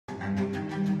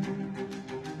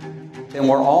And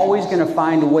we're always going to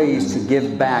find ways to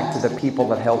give back to the people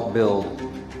that help build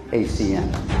ACN.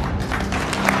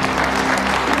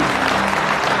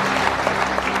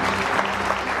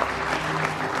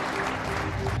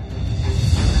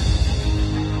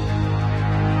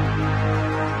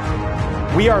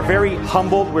 We are very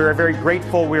humbled, we are very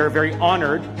grateful, we are very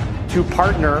honored to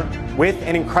partner with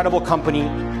an incredible company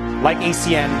like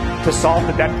ACN to solve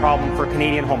the debt problem for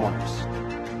Canadian homeowners.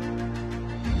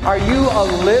 Are you a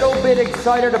little bit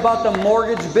excited about the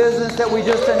mortgage business that we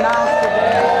just announced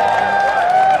today?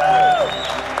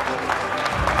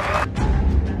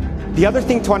 The other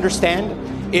thing to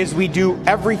understand is we do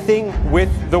everything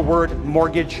with the word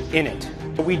mortgage in it.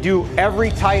 We do every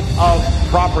type of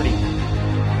property.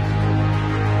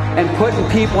 And putting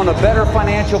people in a better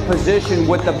financial position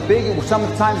with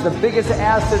sometimes the biggest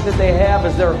asset that they have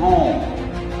is their home.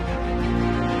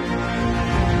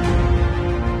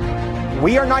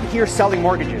 We are not here selling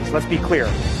mortgages, let's be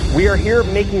clear. We are here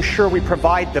making sure we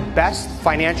provide the best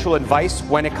financial advice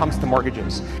when it comes to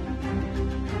mortgages.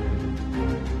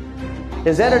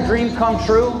 Is that a dream come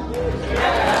true?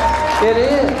 It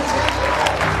is.